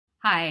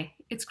Hi,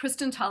 it's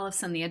Kristin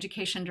Tollefson, the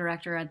Education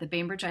Director at the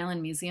Bainbridge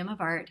Island Museum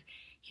of Art,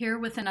 here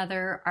with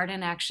another Art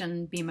in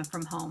Action BIMA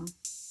from Home.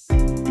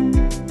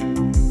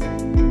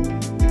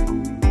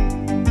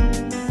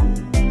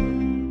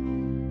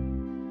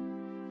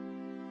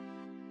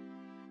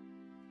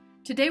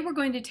 Today we're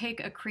going to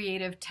take a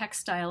creative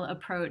textile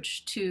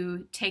approach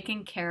to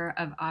taking care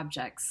of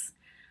objects.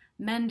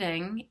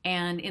 Mending,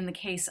 and in the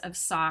case of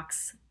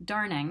socks,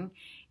 darning,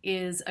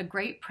 is a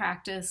great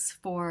practice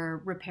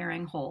for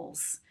repairing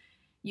holes.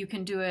 You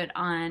can do it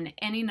on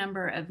any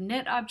number of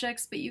knit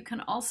objects, but you can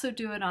also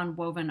do it on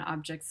woven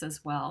objects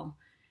as well.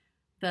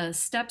 The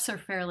steps are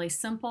fairly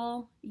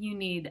simple. You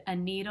need a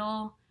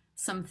needle,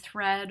 some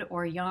thread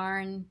or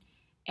yarn,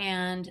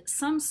 and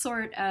some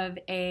sort of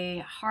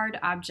a hard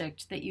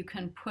object that you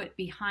can put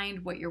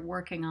behind what you're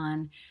working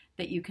on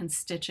that you can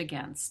stitch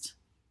against.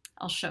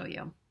 I'll show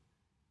you.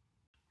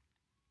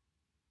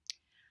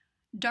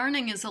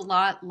 Darning is a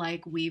lot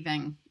like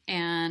weaving,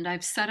 and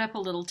I've set up a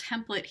little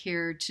template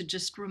here to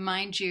just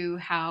remind you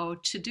how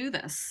to do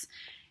this.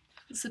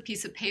 This is a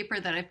piece of paper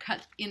that I've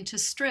cut into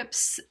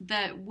strips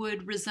that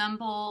would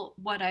resemble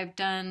what I've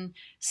done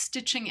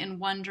stitching in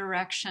one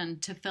direction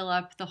to fill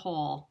up the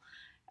hole.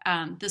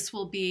 This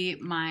will be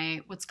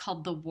what's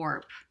called the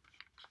warp.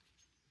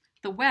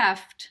 The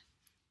weft,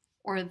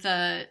 or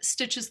the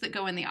stitches that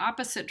go in the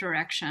opposite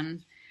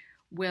direction,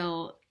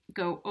 will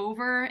go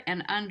over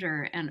and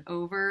under and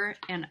over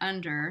and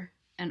under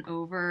and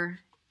over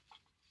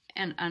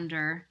and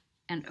under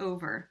and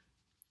over.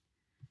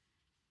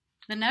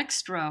 The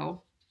next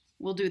row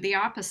will do the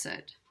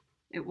opposite.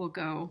 It will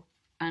go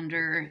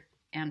under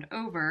and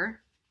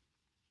over,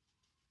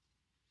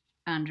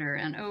 under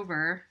and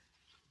over,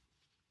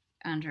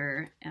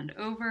 under and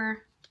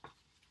over,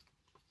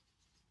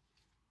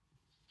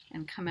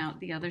 and come out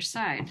the other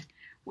side.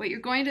 What you're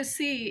going to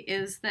see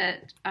is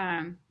that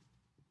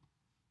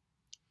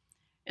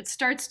it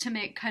starts to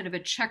make kind of a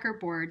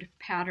checkerboard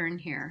pattern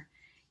here.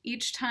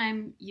 Each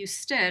time you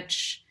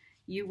stitch,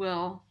 you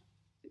will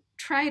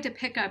try to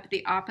pick up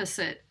the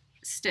opposite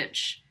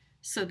stitch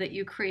so that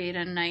you create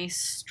a nice,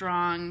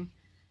 strong,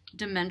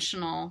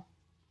 dimensional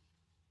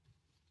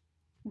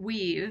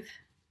weave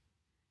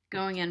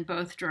going in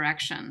both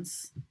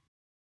directions.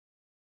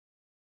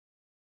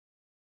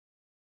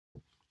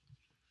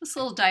 This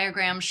little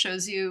diagram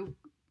shows you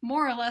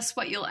more or less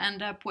what you'll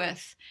end up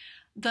with.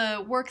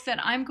 The work that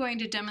I'm going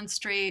to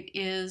demonstrate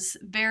is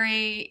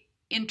very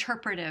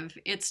interpretive.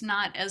 It's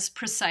not as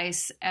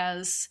precise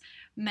as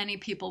many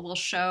people will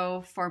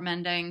show for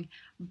mending,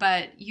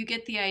 but you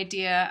get the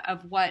idea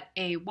of what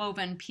a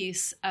woven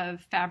piece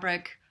of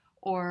fabric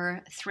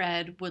or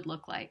thread would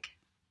look like.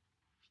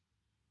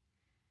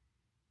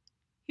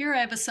 Here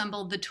I've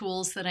assembled the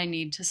tools that I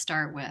need to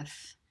start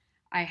with.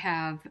 I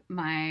have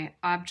my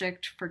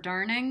object for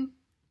darning.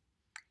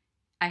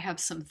 I have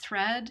some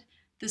thread.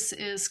 This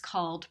is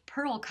called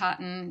pearl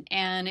cotton,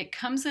 and it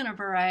comes in a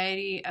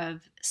variety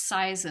of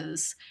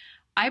sizes.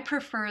 I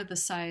prefer the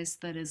size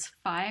that is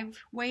 5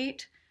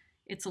 weight.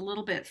 It's a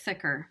little bit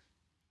thicker.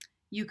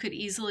 You could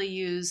easily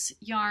use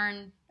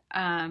yarn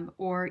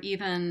or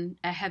even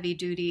a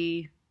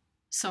heavy-duty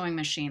sewing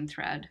machine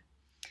thread.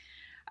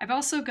 I've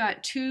also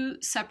got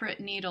 2 separate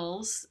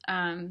needles.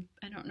 I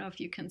don't know if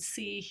you can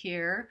see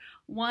here.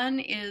 One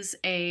is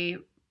a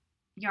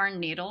yarn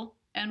needle,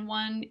 and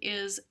one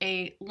is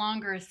a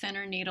longer,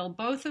 thinner needle.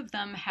 Both of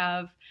them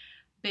have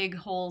big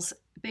holes,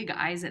 big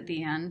eyes at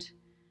the end.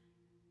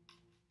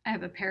 I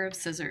have a pair of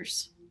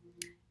scissors.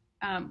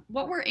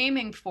 What we're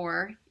aiming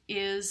for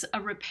is a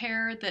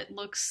repair that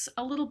looks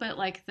a little bit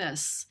like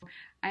this.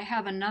 I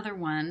have another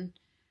one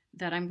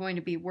that I'm going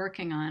to be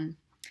working on.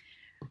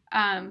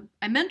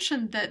 I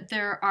mentioned that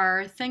there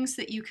are things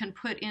that you can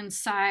put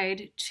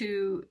inside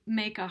to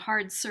make a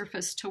hard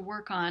surface to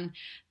work on.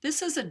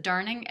 This is a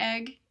darning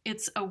egg.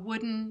 It's a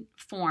wooden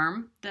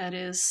form that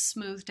is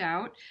smoothed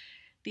out.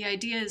 The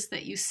idea is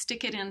that you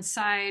stick it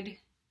inside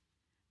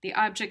the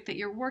object that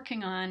you're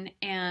working on,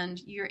 and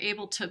you're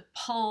able to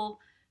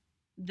pull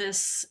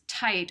this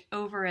tight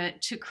over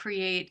it to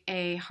create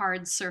a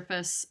hard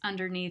surface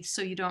underneath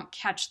so you don't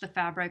catch the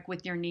fabric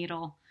with your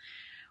needle.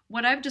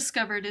 What I've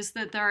discovered is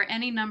that there are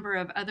any number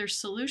of other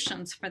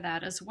solutions for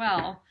that as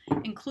well,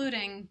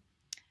 including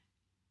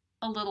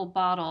a little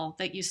bottle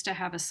that used to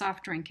have a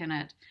soft drink in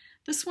it.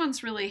 This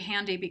one's really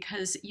handy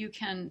because you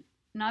can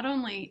not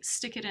only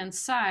stick it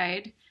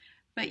inside,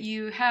 but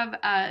you have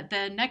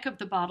the neck of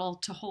the bottle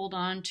to hold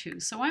on to.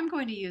 So I'm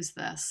going to use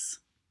this.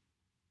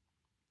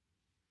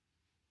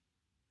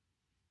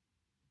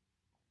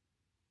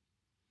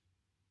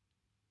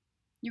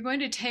 You're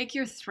going to take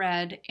your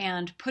thread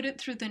and put it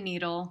through the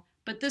needle,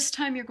 but this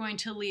time you're going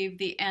to leave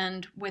the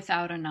end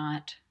without a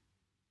knot.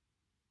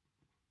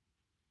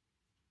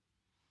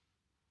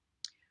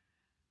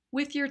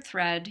 With your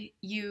thread,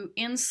 you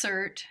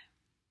insert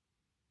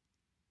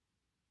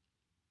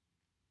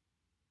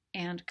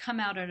and come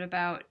out at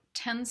about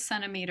 10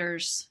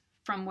 centimeters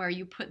from where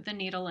you put the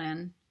needle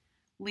in,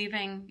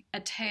 leaving a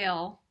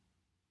tail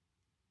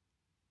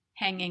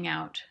hanging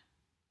out.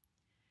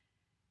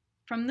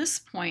 From this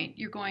point,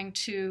 you're going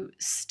to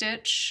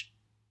stitch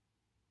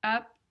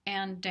up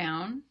and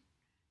down,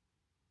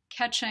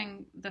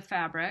 catching the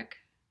fabric.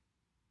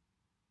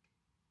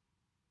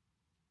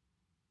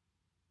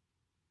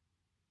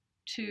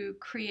 To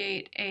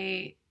create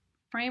a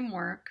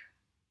framework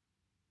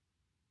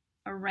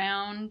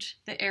around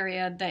the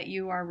area that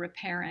you are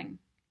repairing.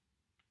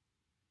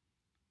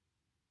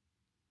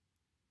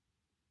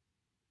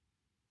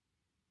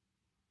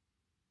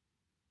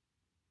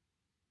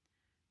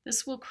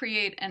 This will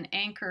create an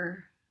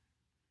anchor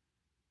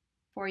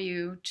for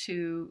you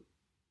to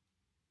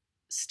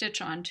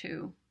stitch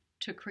onto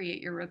to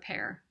create your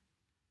repair.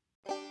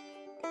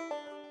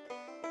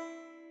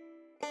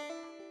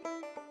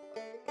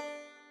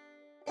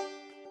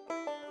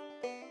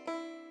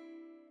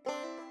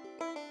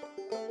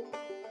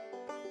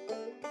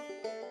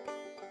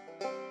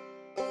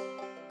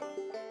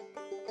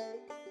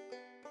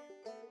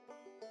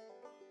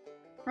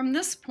 From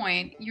this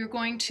point, you're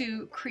going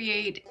to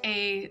create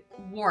a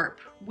warp,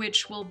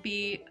 which will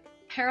be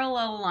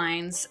parallel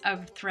lines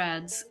of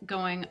threads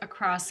going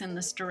across in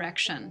this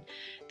direction.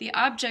 The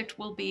object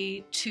will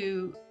be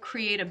to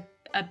create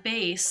a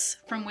base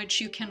from which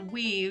you can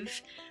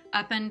weave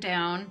up and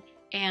down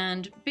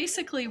and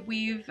basically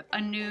weave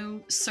a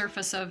new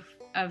surface of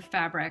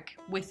fabric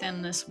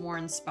within this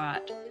worn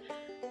spot.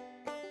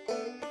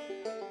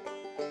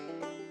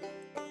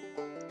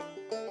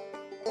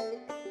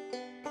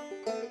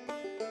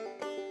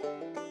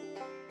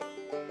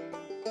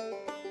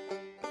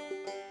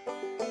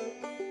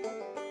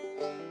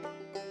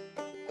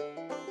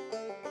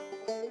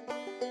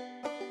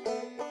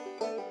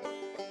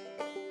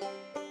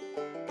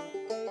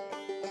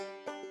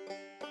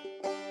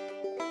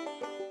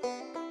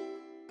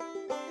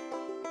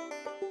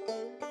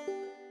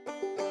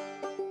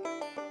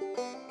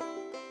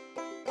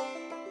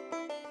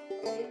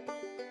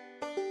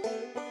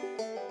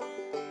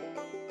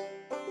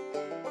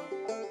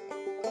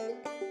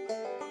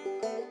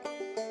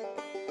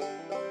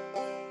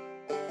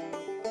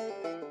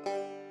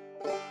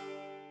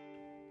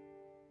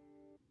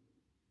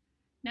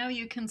 Now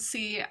you can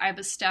see I've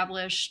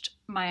established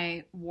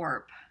my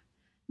warp.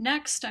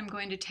 Next, I'm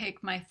going to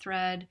take my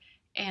thread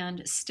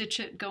and stitch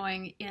it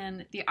going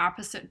in the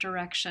opposite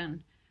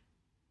direction.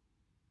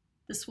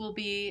 This will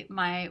be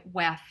my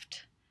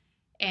weft,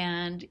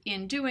 and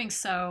in doing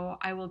so,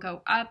 I will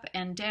go up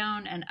and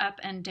down and up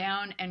and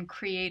down and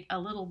create a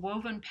little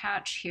woven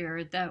patch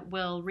here that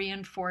will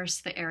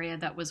reinforce the area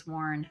that was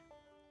worn.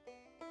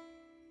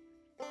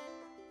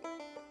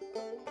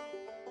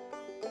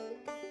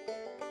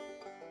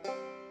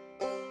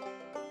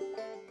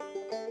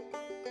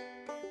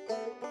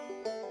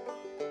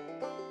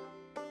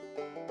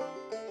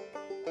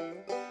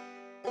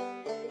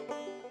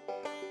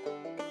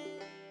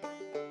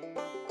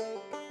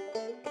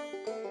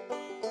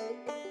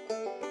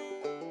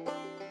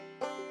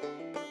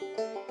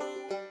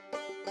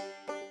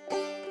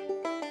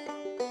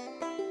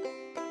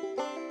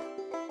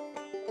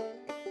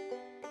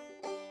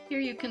 Here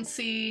you can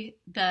see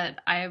that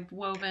I've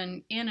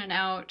woven in and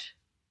out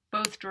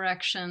both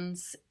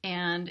directions,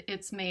 and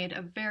it's made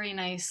a very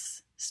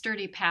nice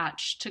sturdy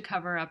patch to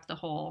cover up the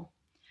hole.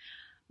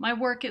 My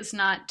work is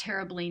not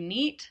terribly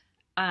neat.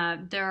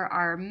 There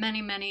are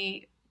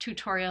many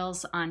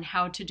tutorials on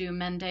how to do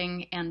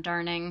mending and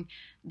darning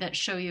that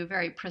show you a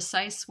very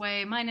precise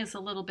way. Mine is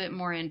a little bit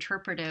more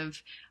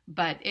interpretive,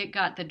 but it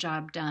got the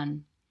job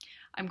done.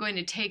 I'm going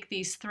to take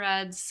these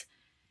threads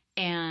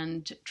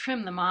and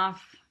trim them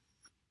off.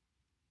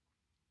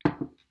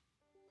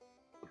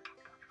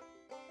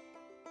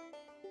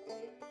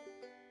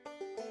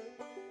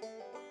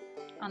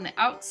 On the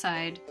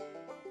outside,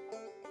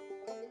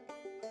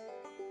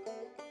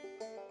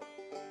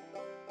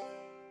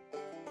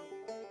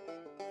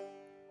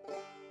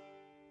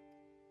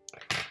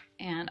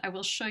 and I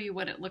will show you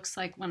what it looks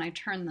like when I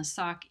turn the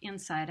sock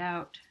inside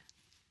out.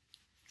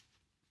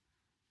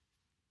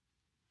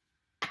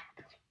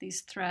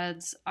 These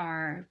threads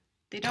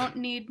they don't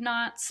need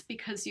knots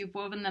because you've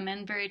woven them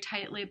in very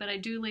tightly, but I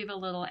do leave a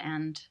little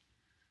end.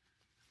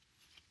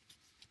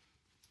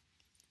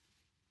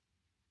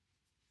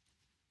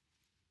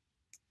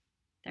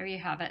 There you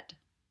have it.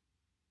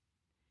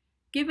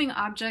 Giving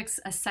objects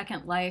a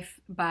second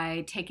life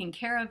by taking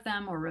care of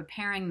them or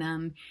repairing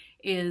them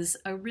is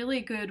a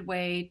really good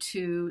way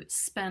to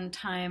spend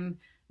time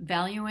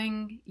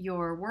valuing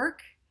your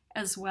work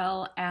as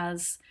well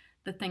as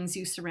the things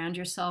you surround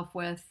yourself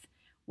with,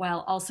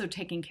 while also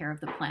taking care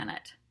of the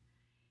planet.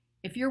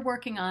 If you're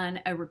working on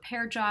a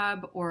repair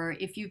job, or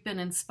if you've been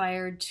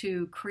inspired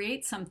to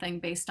create something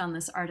based on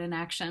this art in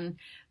action,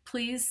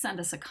 please send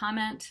us a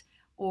comment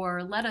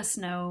or let us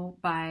know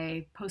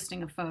by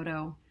posting a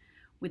photo.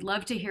 We'd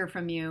love to hear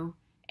from you,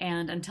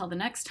 and until the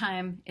next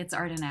time, it's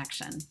Art in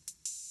Action.